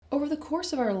Over the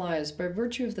course of our lives, by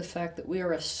virtue of the fact that we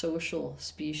are a social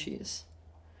species,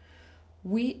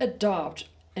 we adopt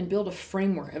and build a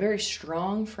framework, a very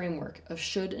strong framework of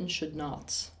should and should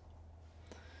nots.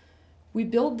 We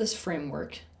build this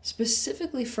framework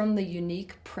specifically from the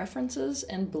unique preferences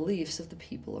and beliefs of the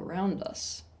people around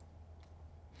us,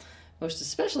 most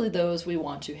especially those we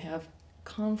want to have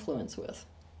confluence with.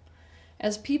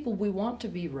 As people, we want to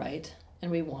be right and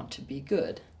we want to be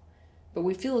good, but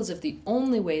we feel as if the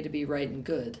only way to be right and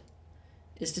good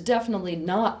is to definitely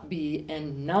not be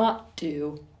and not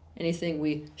do anything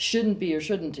we shouldn't be or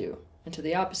shouldn't do, and to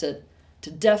the opposite, to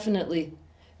definitely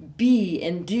be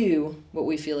and do what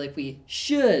we feel like we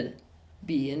should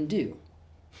be and do.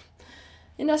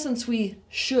 In essence, we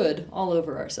should all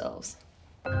over ourselves.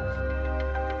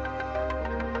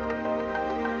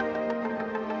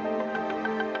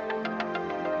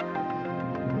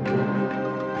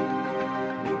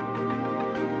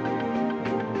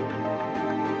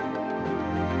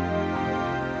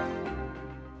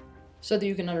 So that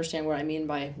you can understand what I mean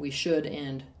by we should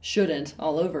and shouldn't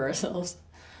all over ourselves,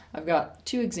 I've got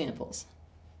two examples.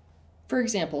 For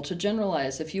example, to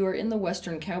generalize, if you are in the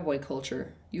Western cowboy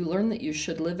culture, you learn that you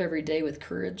should live every day with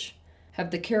courage,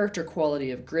 have the character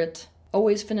quality of grit,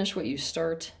 always finish what you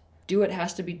start, do what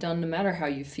has to be done no matter how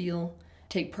you feel,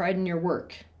 take pride in your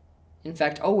work. In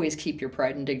fact, always keep your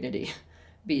pride and dignity.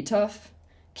 Be tough,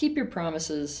 keep your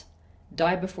promises,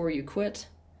 die before you quit,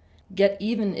 get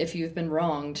even if you've been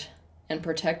wronged, and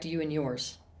protect you and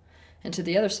yours. And to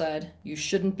the other side, you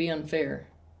shouldn't be unfair.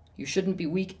 You shouldn't be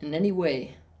weak in any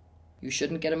way. You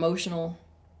shouldn't get emotional.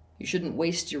 You shouldn't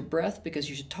waste your breath because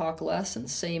you should talk less and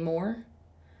say more.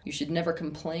 You should never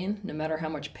complain, no matter how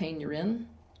much pain you're in.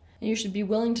 And you should be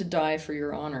willing to die for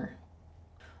your honor.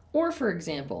 Or, for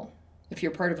example, if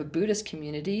you're part of a Buddhist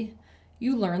community,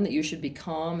 you learn that you should be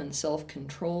calm and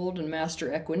self-controlled and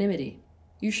master equanimity.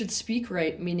 You should speak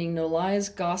right, meaning no lies,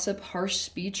 gossip, harsh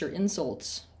speech, or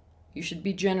insults. You should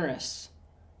be generous.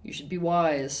 You should be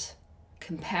wise,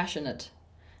 compassionate,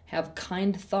 have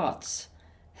kind thoughts,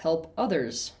 help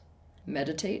others,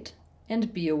 meditate,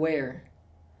 and be aware.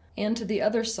 And to the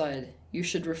other side, you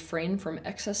should refrain from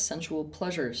excess sensual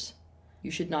pleasures.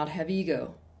 You should not have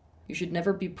ego. You should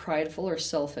never be prideful or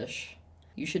selfish.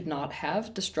 You should not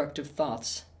have destructive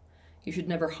thoughts. You should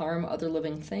never harm other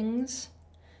living things.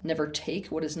 Never take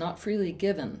what is not freely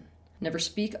given, never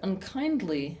speak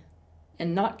unkindly,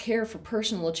 and not care for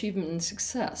personal achievement and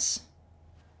success.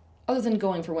 Other than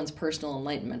going for one's personal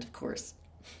enlightenment, of course.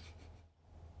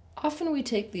 Often we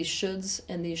take these shoulds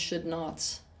and these should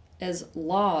nots as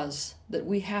laws that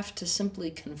we have to simply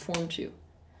conform to,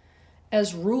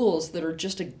 as rules that are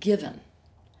just a given.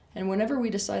 And whenever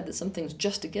we decide that something's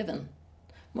just a given,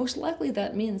 most likely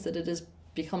that means that it has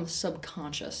become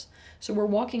subconscious. So we're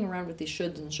walking around with these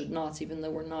shoulds and should nots even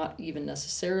though we're not even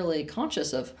necessarily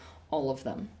conscious of all of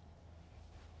them.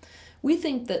 We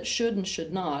think that should and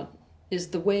should not is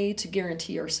the way to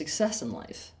guarantee our success in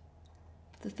life.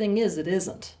 But the thing is, it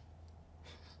isn't.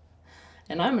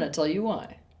 And I'm going to tell you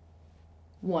why.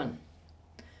 1.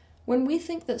 When we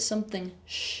think that something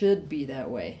should be that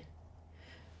way,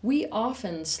 we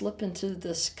often slip into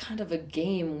this kind of a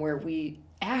game where we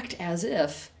act as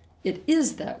if it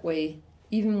is that way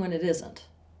even when it isn't.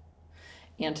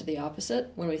 And to the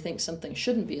opposite, when we think something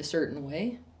shouldn't be a certain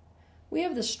way, we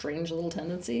have this strange little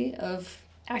tendency of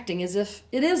acting as if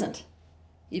it isn't,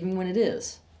 even when it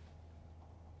is.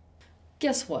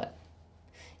 Guess what?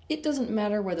 It doesn't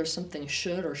matter whether something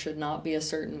should or should not be a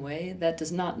certain way. That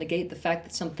does not negate the fact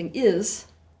that something is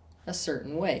a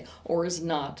certain way, or is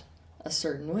not a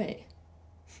certain way.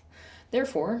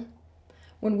 Therefore,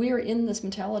 when we are in this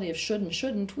mentality of should and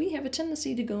shouldn't, we have a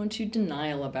tendency to go into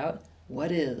denial about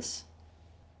what is.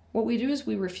 What we do is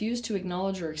we refuse to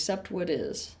acknowledge or accept what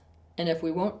is. And if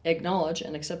we won't acknowledge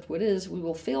and accept what is, we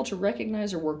will fail to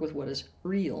recognize or work with what is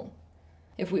real.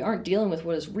 If we aren't dealing with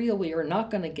what is real, we are not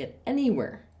going to get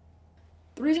anywhere.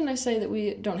 The reason I say that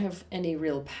we don't have any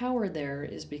real power there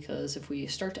is because if we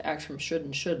start to act from should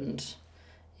and shouldn't,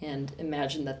 and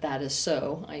imagine that that is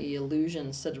so, i.e. illusion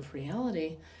instead of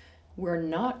reality, we're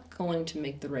not going to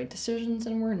make the right decisions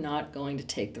and we're not going to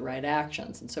take the right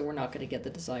actions, and so we're not going to get the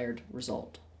desired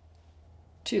result.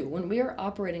 2, when we are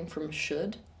operating from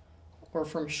should or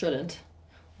from shouldn't,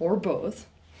 or both,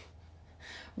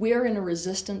 we are in a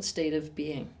resistant state of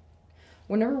being.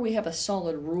 Whenever we have a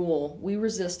solid rule, we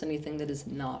resist anything that is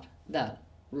not that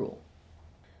rule.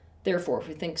 Therefore, if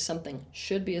we think something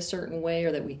should be a certain way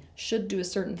or that we should do a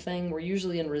certain thing, we're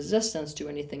usually in resistance to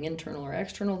anything internal or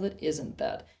external that isn't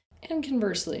that. And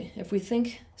conversely, if we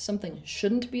think something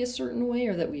shouldn't be a certain way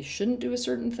or that we shouldn't do a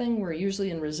certain thing, we're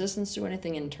usually in resistance to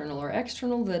anything internal or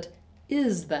external that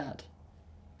is that.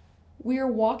 We are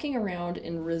walking around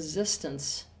in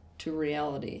resistance to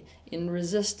reality, in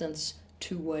resistance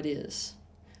to what is,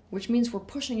 which means we're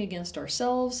pushing against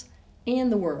ourselves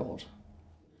and the world.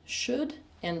 Should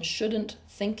and shouldn't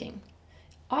thinking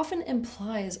often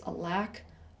implies a lack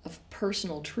of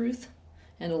personal truth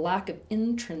and a lack of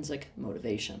intrinsic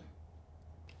motivation.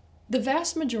 The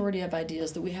vast majority of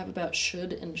ideas that we have about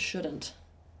should and shouldn't,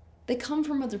 they come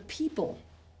from other people.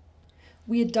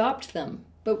 We adopt them,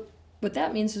 but what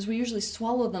that means is we usually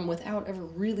swallow them without ever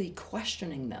really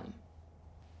questioning them.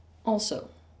 Also,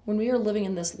 when we are living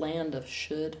in this land of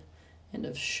should and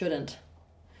of shouldn't,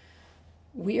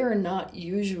 we are not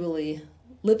usually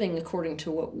living according to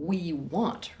what we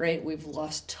want, right? We've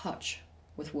lost touch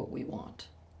with what we want.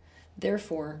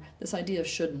 Therefore, this idea of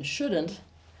should and shouldn't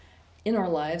in our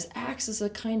lives acts as a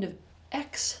kind of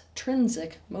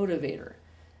extrinsic motivator.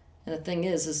 And the thing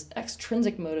is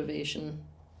extrinsic motivation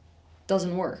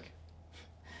doesn't work.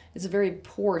 It's a very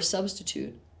poor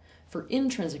substitute for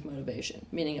intrinsic motivation,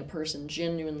 meaning a person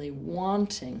genuinely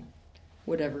wanting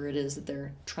whatever it is that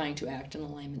they're trying to act in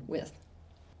alignment with.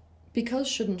 Because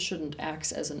should and shouldn't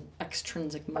acts as an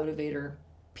extrinsic motivator,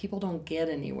 people don't get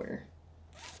anywhere.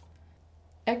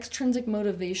 Extrinsic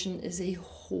motivation is a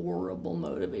horrible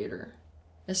motivator,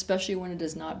 especially when it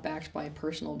is not backed by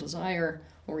personal desire,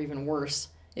 or even worse,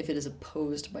 if it is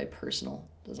opposed by personal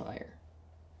desire.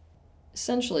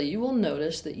 Essentially, you will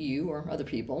notice that you or other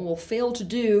people will fail to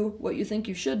do what you think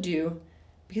you should do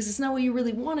because it's not what you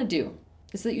really want to do.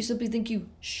 It's that you simply think you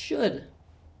should.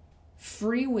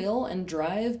 Free will and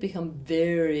drive become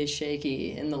very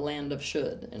shaky in the land of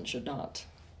should and should not.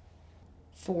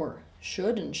 4.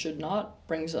 Should and should not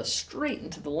brings us straight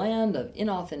into the land of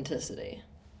inauthenticity.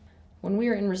 When we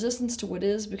are in resistance to what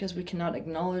is because we cannot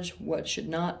acknowledge what should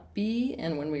not be,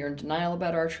 and when we are in denial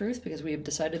about our truth because we have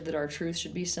decided that our truth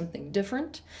should be something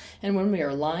different, and when we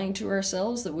are lying to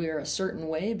ourselves that we are a certain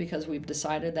way because we've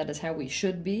decided that is how we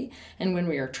should be, and when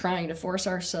we are trying to force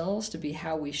ourselves to be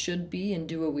how we should be and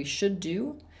do what we should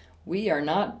do, we are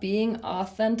not being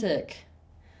authentic.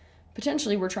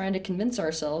 Potentially, we're trying to convince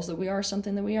ourselves that we are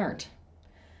something that we aren't.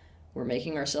 We're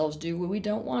making ourselves do what we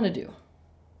don't want to do.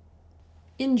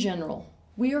 In general,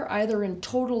 we are either in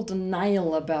total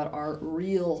denial about our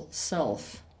real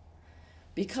self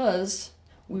because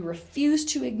we refuse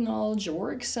to acknowledge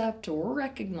or accept or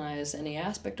recognize any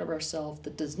aspect of ourself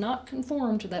that does not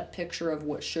conform to that picture of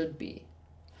what should be,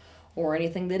 or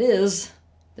anything that is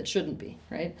that shouldn't be,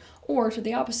 right? Or to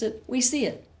the opposite, we see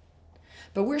it.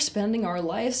 But we're spending our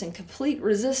lives in complete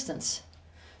resistance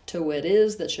to what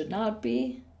is that should not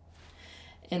be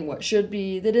and what should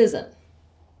be that isn't.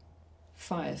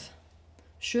 5.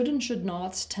 Should and should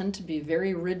nots tend to be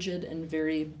very rigid and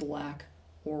very black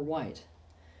or white.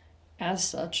 As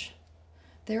such,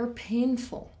 they are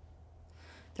painful.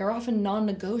 They're often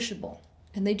non-negotiable,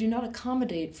 and they do not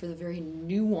accommodate for the very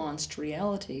nuanced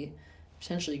reality,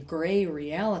 potentially gray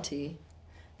reality,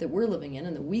 that we're living in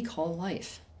and that we call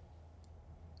life.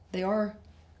 They are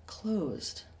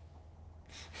closed.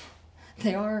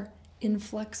 They are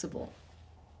inflexible.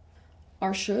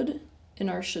 Our should and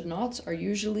our should nots are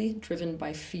usually driven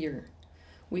by fear.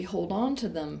 We hold on to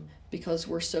them because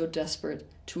we're so desperate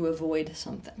to avoid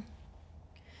something.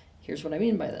 Here's what I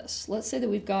mean by this. Let's say that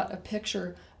we've got a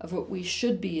picture of what we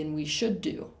should be and we should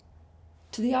do.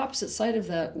 To the opposite side of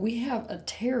that, we have a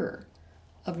terror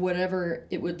of whatever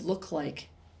it would look like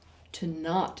to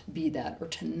not be that or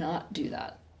to not do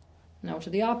that. Now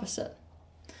to the opposite.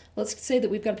 Let's say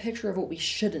that we've got a picture of what we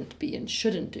shouldn't be and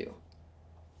shouldn't do.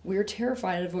 We're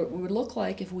terrified of what it would look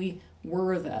like if we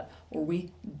were that or we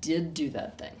did do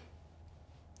that thing.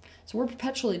 So we're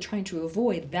perpetually trying to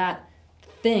avoid that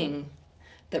thing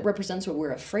that represents what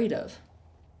we're afraid of,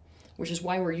 which is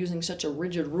why we're using such a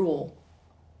rigid rule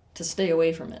to stay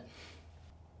away from it.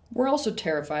 We're also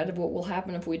terrified of what will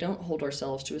happen if we don't hold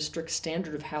ourselves to a strict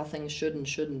standard of how things should and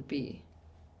shouldn't be.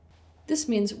 This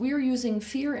means we are using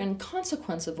fear and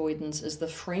consequence avoidance as the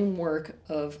framework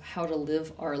of how to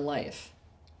live our life.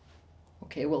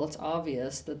 Okay, well, it's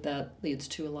obvious that that leads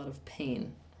to a lot of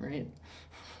pain, right?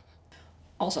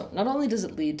 Also, not only does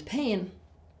it lead to pain,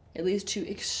 it leads to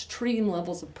extreme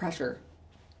levels of pressure.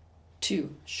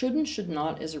 2, should and should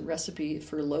not is a recipe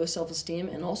for low self-esteem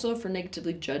and also for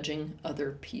negatively judging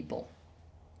other people.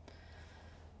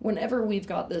 Whenever we've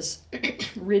got this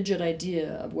rigid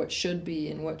idea of what should be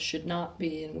and what should not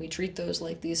be, and we treat those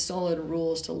like these solid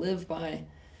rules to live by,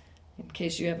 in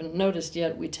case you haven't noticed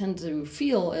yet, we tend to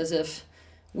feel as if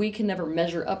We can never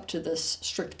measure up to this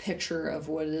strict picture of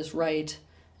what is right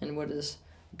and what is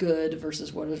good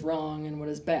versus what is wrong and what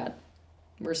is bad.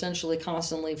 We're essentially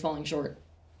constantly falling short,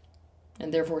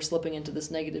 and therefore slipping into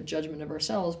this negative judgment of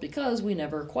ourselves because we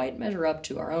never quite measure up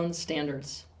to our own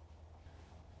standards.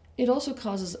 It also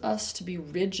causes us to be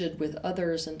rigid with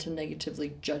others and to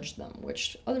negatively judge them,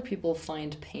 which other people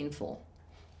find painful.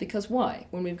 Because why?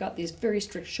 When we've got these very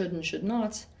strict should and should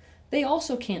nots, they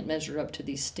also can't measure up to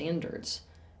these standards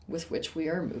with which we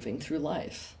are moving through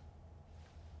life.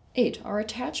 8. Our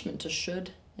attachment to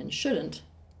should and shouldn't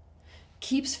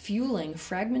keeps fueling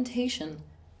fragmentation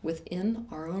within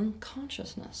our own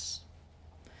consciousness.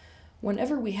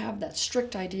 Whenever we have that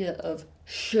strict idea of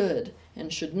should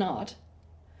and should not,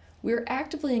 we're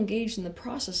actively engaged in the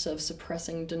process of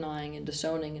suppressing, denying, and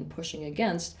disowning and pushing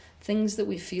against things that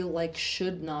we feel like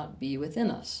should not be within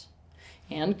us.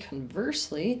 And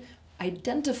conversely,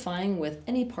 identifying with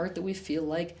any part that we feel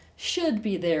like should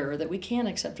be there, or that we can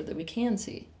accept, or that we can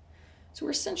see. So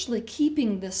we're essentially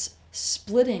keeping this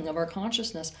splitting of our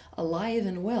consciousness alive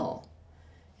and well.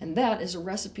 And that is a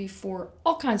recipe for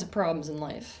all kinds of problems in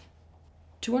life.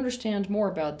 To understand more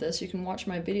about this, you can watch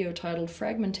my video titled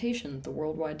Fragmentation, the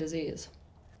Worldwide Disease.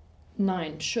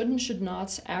 9. Should and should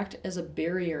nots act as a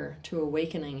barrier to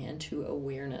awakening and to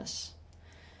awareness.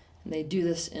 And they do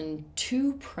this in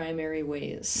 2 primary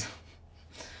ways.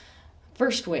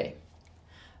 First way,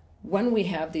 when we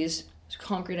have these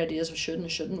concrete ideas of should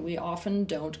and shouldn't, we often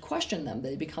don't question them.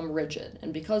 They become rigid.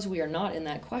 And because we are not in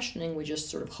that questioning, we just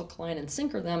sort of hook, line, and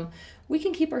sinker them, we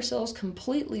can keep ourselves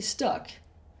completely stuck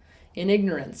in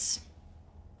ignorance.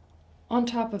 On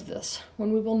top of this,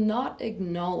 when we will not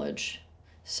acknowledge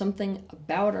something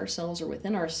about ourselves or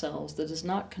within ourselves that does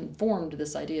not conform to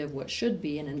this idea of what should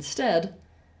be, and instead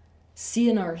see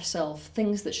in ourselves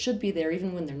things that should be there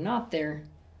even when they're not there,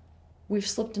 we've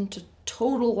slipped into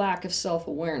total lack of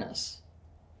self-awareness.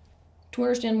 To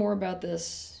understand more about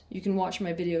this, you can watch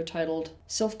my video titled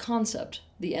Self-Concept,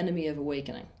 the Enemy of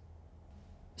Awakening.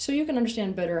 So you can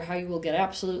understand better how you will get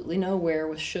absolutely nowhere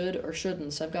with should or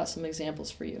shouldn'ts, I've got some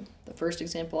examples for you. The first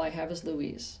example I have is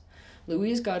Louise.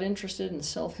 Louise got interested in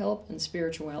self-help and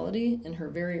spirituality in her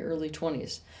very early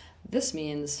 20s. This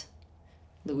means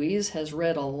Louise has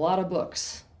read a lot of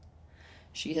books.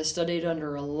 She has studied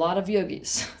under a lot of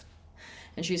yogis.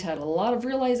 And she's had a lot of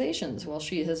realizations while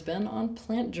she has been on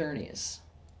plant journeys.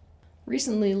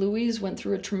 Recently, Louise went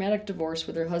through a traumatic divorce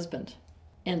with her husband.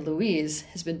 And Louise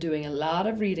has been doing a lot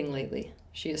of reading lately.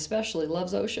 She especially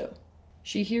loves Osho.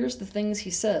 She hears the things he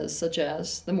says, such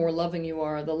as, the more loving you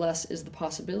are, the less is the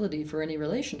possibility for any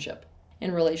relationship.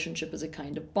 And relationship is a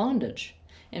kind of bondage.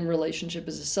 And relationship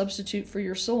is a substitute for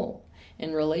your soul.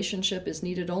 And relationship is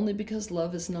needed only because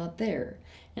love is not there.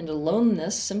 And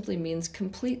aloneness simply means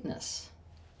completeness.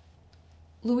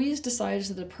 Louise decides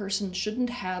that a person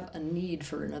shouldn't have a need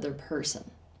for another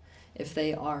person if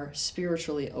they are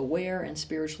spiritually aware and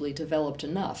spiritually developed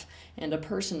enough, and a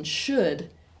person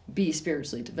should be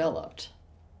spiritually developed.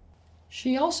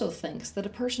 She also thinks that a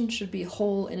person should be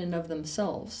whole in and of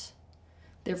themselves.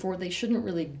 Therefore, they shouldn't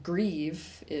really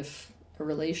grieve if a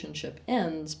relationship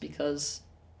ends because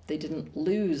they didn't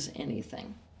lose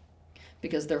anything,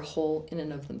 because they're whole in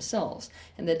and of themselves,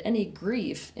 and that any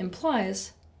grief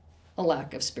implies a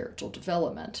lack of spiritual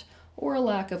development, or a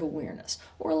lack of awareness,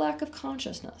 or a lack of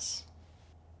consciousness.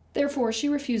 Therefore, she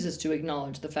refuses to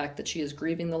acknowledge the fact that she is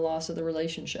grieving the loss of the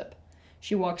relationship.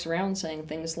 She walks around saying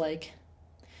things like,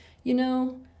 "You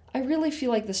know, I really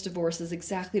feel like this divorce is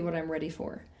exactly what I'm ready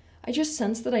for. I just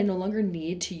sense that I no longer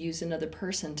need to use another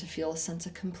person to feel a sense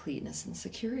of completeness and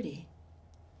security."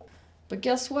 But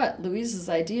guess what? Louise's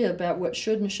idea about what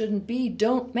should and shouldn't be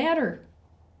don't matter,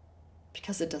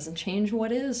 because it doesn't change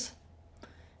what is.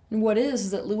 And what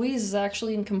is that Louise is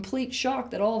actually in complete shock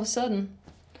that all of a sudden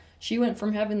she went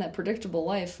from having that predictable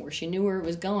life where she knew where it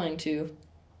was going to,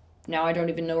 now I don't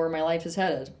even know where my life is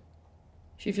headed.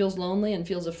 She feels lonely and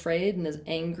feels afraid and is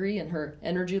angry, and her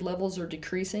energy levels are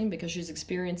decreasing because she's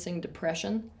experiencing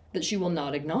depression that she will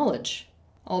not acknowledge,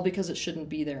 all because it shouldn't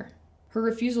be there. Her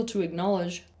refusal to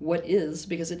acknowledge what is,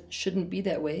 because it shouldn't be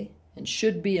that way and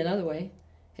should be another way,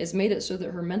 has made it so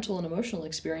that her mental and emotional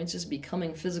experience is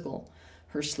becoming physical.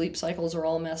 Her sleep cycles are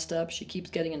all messed up. She keeps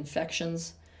getting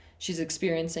infections. She's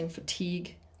experiencing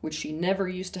fatigue, which she never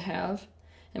used to have.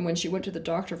 And when she went to the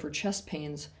doctor for chest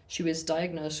pains, she was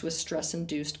diagnosed with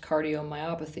stress-induced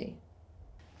cardiomyopathy.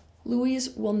 Louise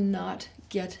will not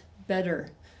get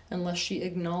better unless she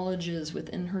acknowledges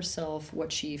within herself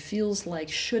what she feels like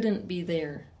shouldn't be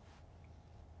there.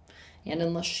 And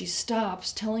unless she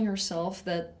stops telling herself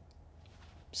that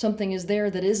something is there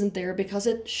that isn't there because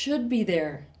it should be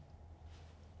there.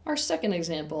 Our second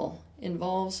example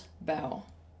involves Bao.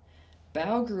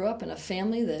 Bao grew up in a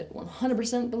family that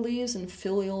 100% believes in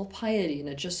filial piety, and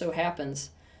it just so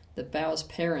happens that Bao's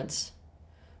parents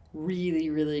really,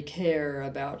 really care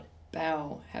about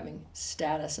Bao having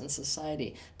status in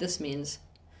society. This means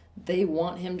they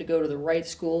want him to go to the right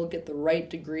school, get the right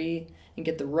degree, and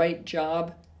get the right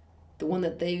job, the one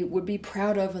that they would be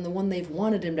proud of and the one they've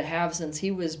wanted him to have since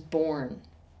he was born.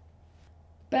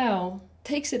 Bao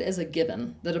takes it as a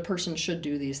given that a person should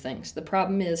do these things. The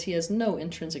problem is he has no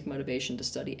intrinsic motivation to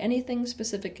study anything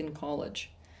specific in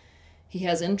college. He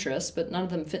has interests, but none of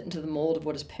them fit into the mold of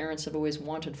what his parents have always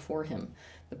wanted for him.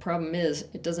 The problem is,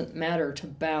 it doesn't matter to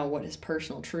Bao what his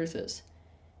personal truth is.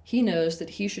 He knows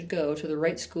that he should go to the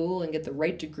right school and get the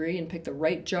right degree and pick the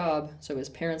right job so his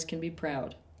parents can be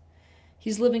proud.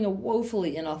 He's living a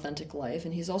woefully inauthentic life,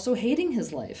 and he's also hating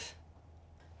his life.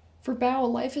 For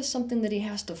Bao, life is something that he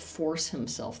has to force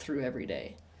himself through every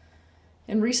day.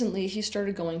 And recently, he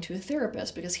started going to a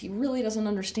therapist because he really doesn't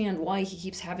understand why he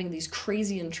keeps having these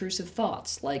crazy intrusive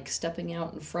thoughts, like stepping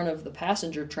out in front of the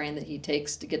passenger train that he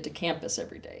takes to get to campus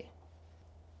every day.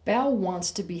 Bao wants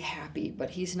to be happy,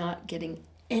 but he's not getting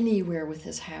anywhere with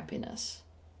his happiness.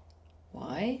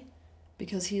 Why?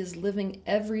 Because he is living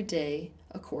every day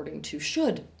according to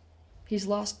should. He's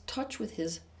lost touch with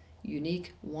his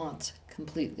unique wants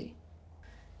completely.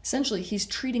 Essentially, he's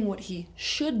treating what he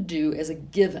should do as a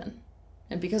given.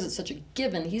 And because it's such a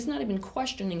given, he's not even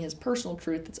questioning his personal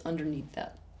truth that's underneath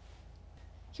that.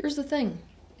 Here's the thing.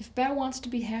 If Bao wants to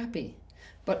be happy,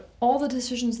 but all the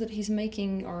decisions that he's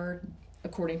making are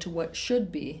according to what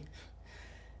should be,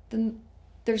 then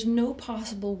there's no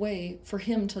possible way for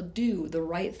him to do the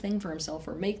right thing for himself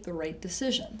or make the right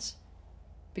decisions,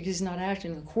 because he's not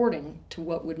acting according to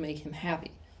what would make him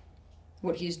happy.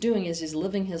 What he's doing is he's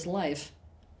living his life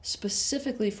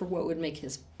specifically for what would make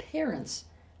his parents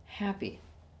happy,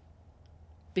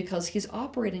 because he's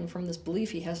operating from this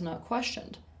belief he has not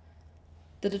questioned,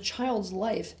 that a child's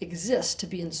life exists to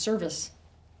be in service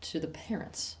to the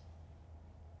parents.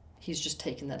 He's just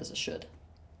taken that as a should.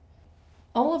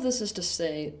 All of this is to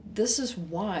say, this is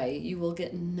why you will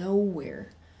get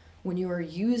nowhere when you are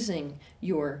using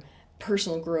your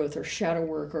personal growth or shadow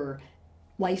work or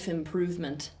life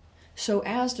improvement so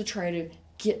as to try to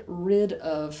get rid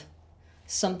of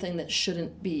something that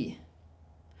shouldn't be,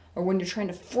 or when you're trying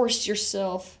to force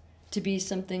yourself to be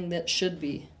something that should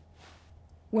be.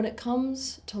 When it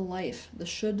comes to life, the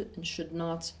should and should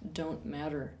nots don't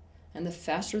matter. And the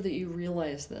faster that you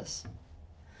realize this,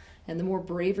 and the more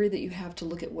bravery that you have to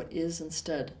look at what is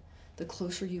instead, the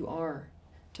closer you are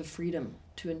to freedom,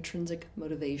 to intrinsic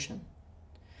motivation,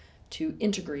 to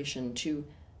integration, to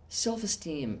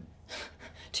self-esteem,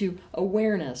 to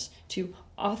awareness, to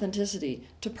authenticity,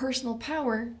 to personal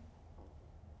power,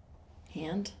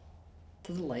 and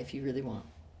to the life you really want.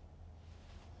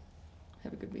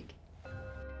 Have a good week.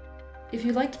 If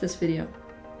you liked this video,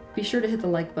 be sure to hit the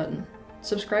like button,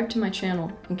 subscribe to my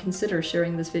channel, and consider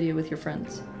sharing this video with your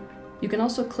friends. You can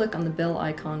also click on the bell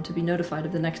icon to be notified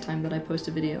of the next time that I post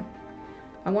a video.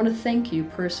 I want to thank you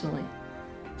personally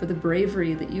for the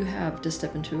bravery that you have to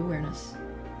step into awareness.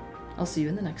 I'll see you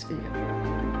in the next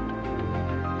video.